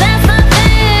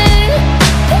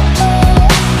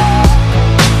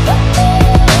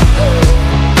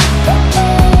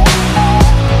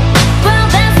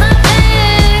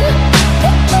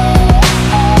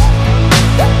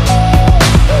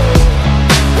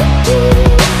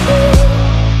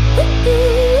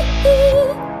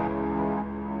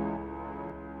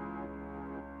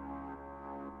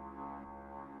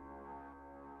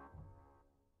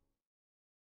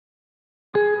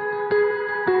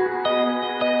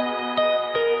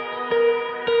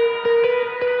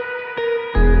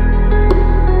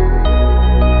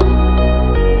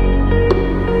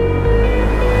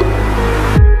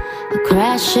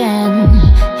 crashing,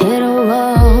 hit a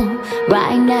wall.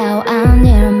 Right now I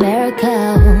need a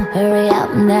miracle. Hurry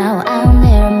up now, I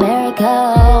need a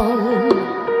miracle.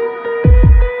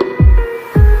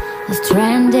 It's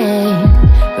trending,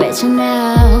 reaching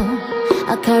out.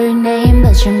 I call your name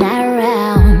but you're not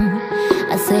around.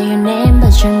 I say your name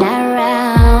but you're not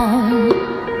around.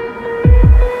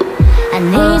 I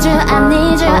need you, I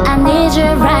need you, I need you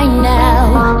right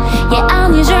now. Yeah, I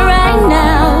need you right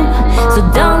now. So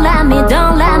don't let me,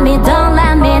 don't let me, don't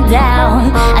let me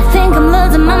down. I think I'm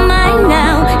losing my mind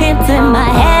now. It's in my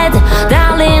head,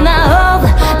 darling, I hope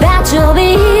that you'll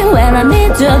be here when I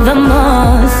need you the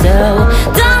most. So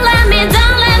don't let me,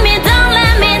 don't let me, don't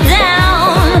let me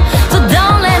down. So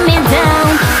don't let me down,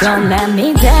 don't let me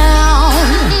down.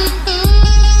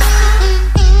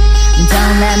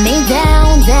 Don't let me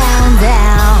down, down,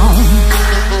 down.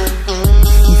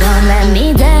 Don't let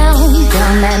me down,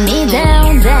 don't let me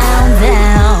down, down,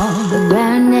 down. We're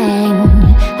running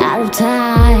out of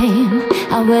time.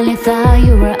 I really thought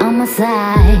you were on my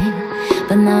side,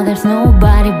 but now there's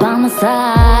nobody by my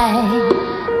side.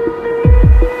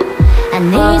 I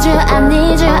need you, I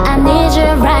need you, I need you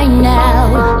right now.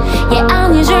 Yeah, I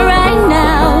need you right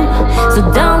now. So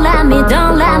don't let me,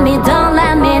 don't let me, don't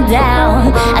let me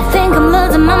down. I think I'm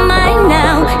losing my mind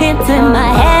now. It's in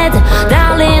my head,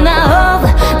 darling, I hope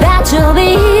that you'll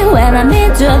be here when I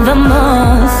need you the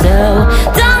most. So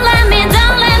don't let me,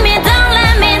 don't let me, don't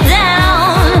let me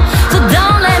down. So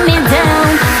don't let me down,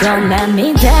 don't let me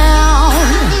down.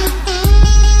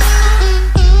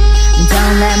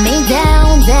 Don't let me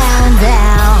down, down,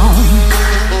 down.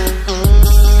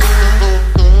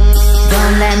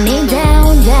 Don't let me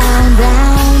down, down,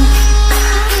 down.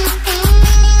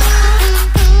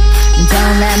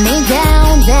 Don't let me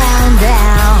down, down,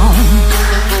 down.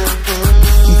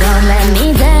 Don't let me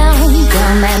down,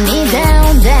 don't let me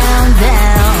down, down,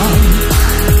 down.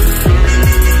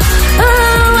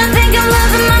 Oh, I think I'm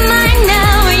losing my mind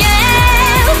now,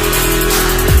 yeah.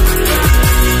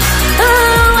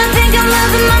 Oh, I think I'm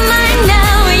losing my mind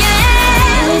now, yeah.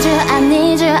 I need you, I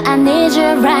need you, I need you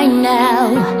right now.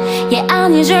 Yeah, I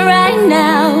need you right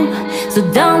now. So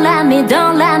don't let me,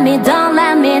 don't let me, don't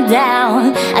let me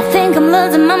down. I think I'm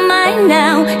losing my mind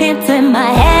now. It's in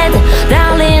my head,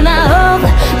 darling, I hope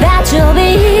that you'll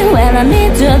be here when I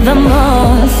need you the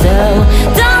most. So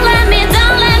don't let me,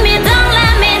 don't let me, don't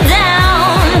let me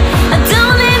down.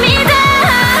 Don't let me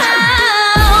down.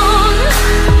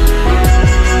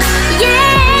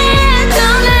 Yeah,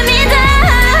 don't let me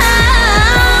down.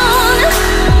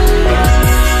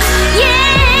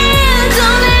 Yeah,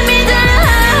 don't let me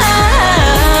down.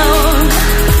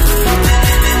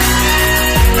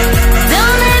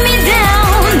 Don't let me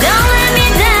down, don't let me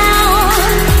down.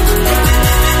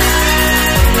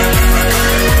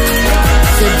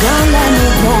 So don't let me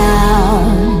down.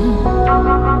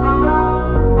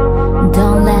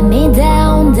 Don't let me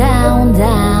down, down,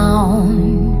 down.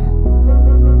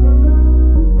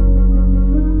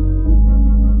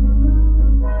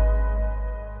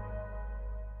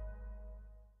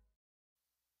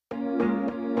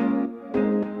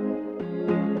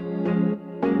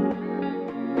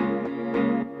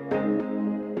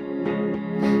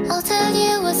 I'll tell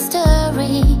you a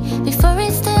story before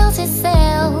it tells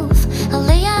itself. I'll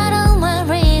lay out all my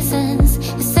reasons.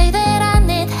 You say that I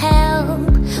need help.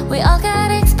 We all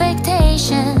got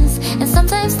expectations, and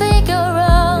sometimes they go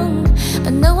wrong,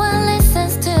 but no one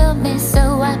listens to me,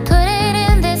 so I put it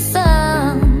in this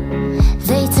song.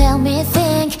 They tell me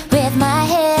think with my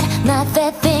head, not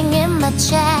that thing in my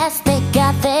chest. They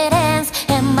got their hands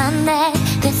in my neck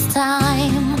this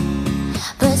time,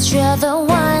 but you're the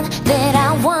one that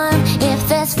I want. If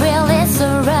this real is so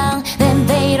wrong, then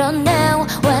they don't know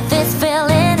what this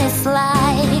feeling is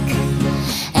like.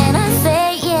 And I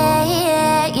say yeah,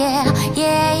 yeah, yeah,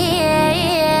 yeah, yeah,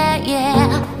 yeah, yeah,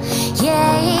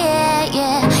 yeah, yeah,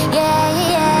 yeah, yeah,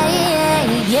 yeah,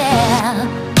 yeah.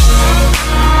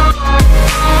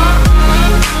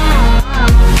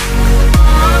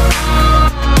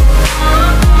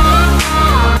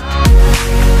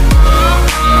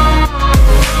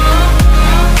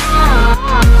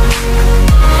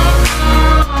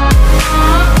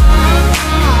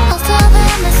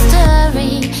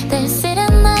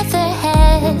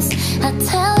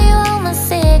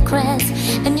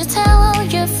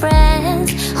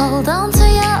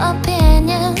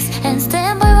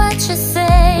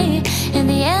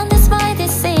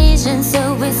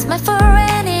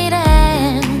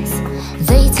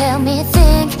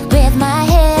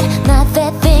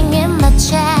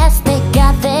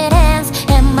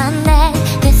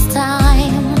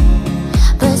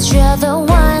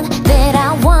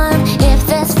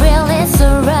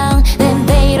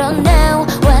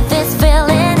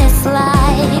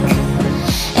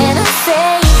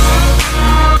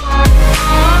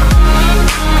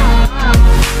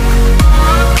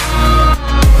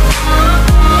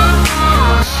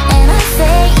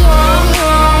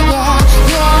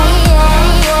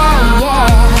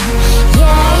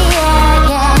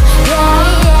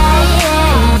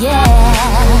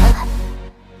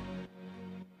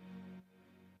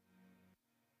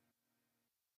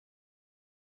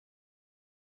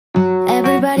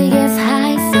 Everybody gets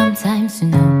high sometimes, you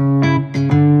know.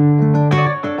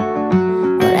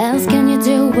 What else can you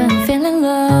do when feeling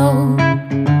low?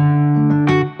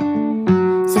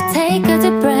 So take a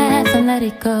deep breath and let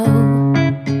it go.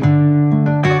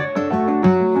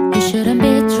 You shouldn't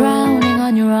be drowning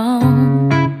on your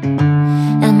own.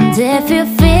 And if you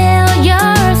feel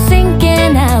you're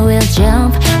sinking, I will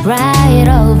jump right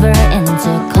over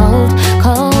into cold,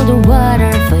 cold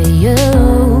water for you.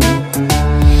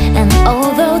 And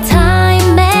although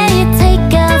time may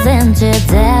take us into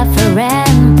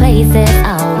different places,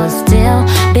 I will still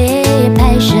be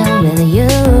patient with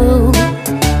you.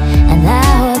 And I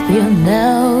hope you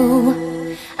know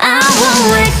I won't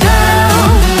let go.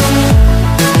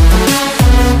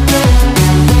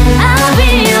 I'll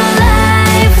be your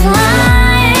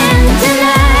lifeline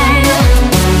tonight.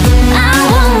 I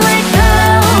won't let go.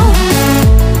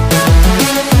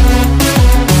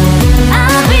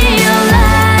 I'll be your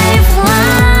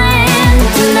lifeline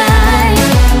tonight.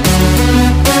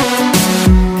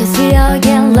 'Cause we all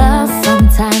get lost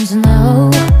sometimes, you know.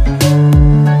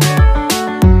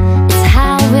 It's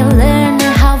how we learn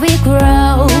and how we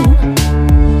grow.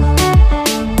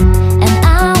 And I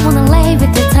wanna lay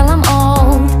with you till I'm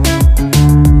old.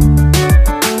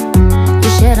 You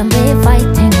shouldn't be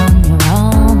fighting on your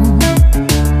own.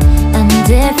 And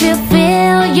if you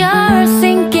feel you're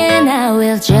sinking, I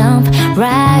will jump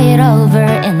right over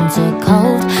into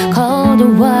cold, cold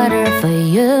water for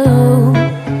you.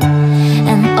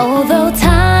 And although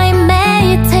time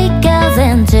may take us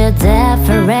into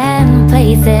different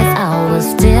places, I will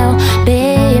still be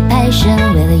patient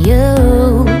with you.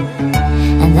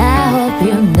 And I hope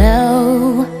you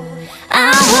know I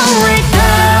won't let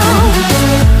go.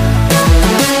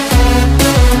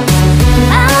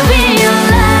 I'll be your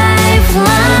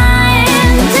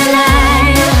lifeline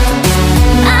tonight.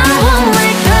 I won't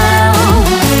let go.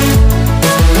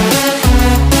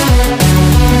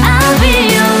 I'll be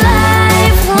your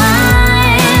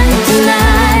lifeline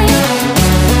tonight.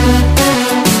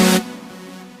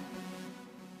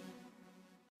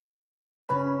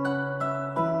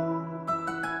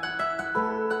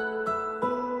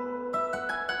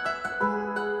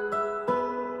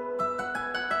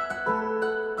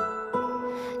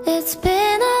 It's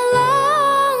been a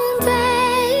long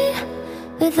day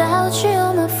without you,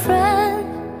 my friend.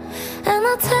 And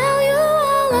I'll tell you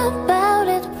all about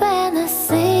it when I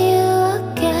see you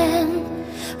again.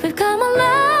 We've come a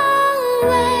long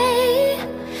way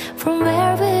from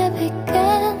where we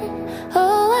began.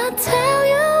 Oh, I'll tell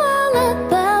you all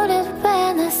about it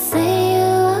when I see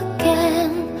you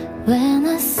again. When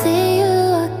I see you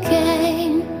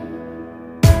again.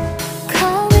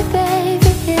 Call me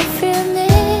baby if you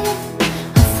need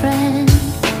a friend.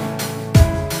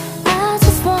 I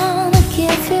just wanna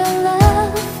give you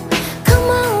love. Come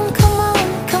on, come on,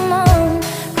 come on.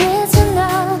 Reaching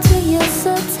out to you,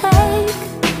 so take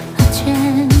a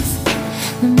chance.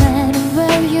 No matter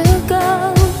where you go,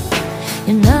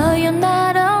 you know you're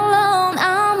not alone.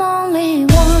 I'm only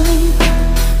one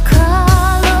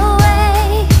call away.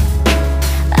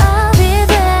 I'll be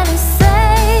there to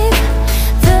save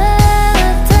the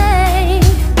day.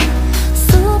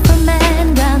 Superman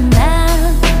got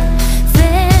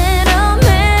nothing on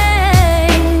me.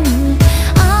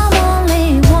 I'm only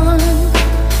one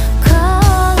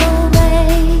call away.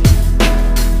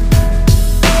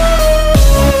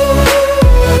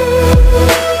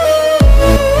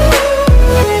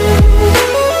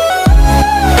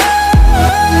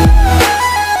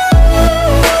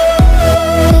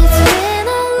 It's been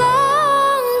a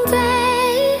long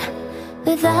day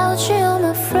without you,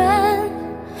 my friend.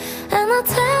 And I'll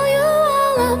tell you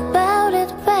all about it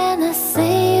when I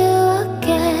see you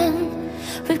again.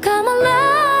 We've come a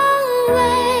long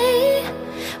way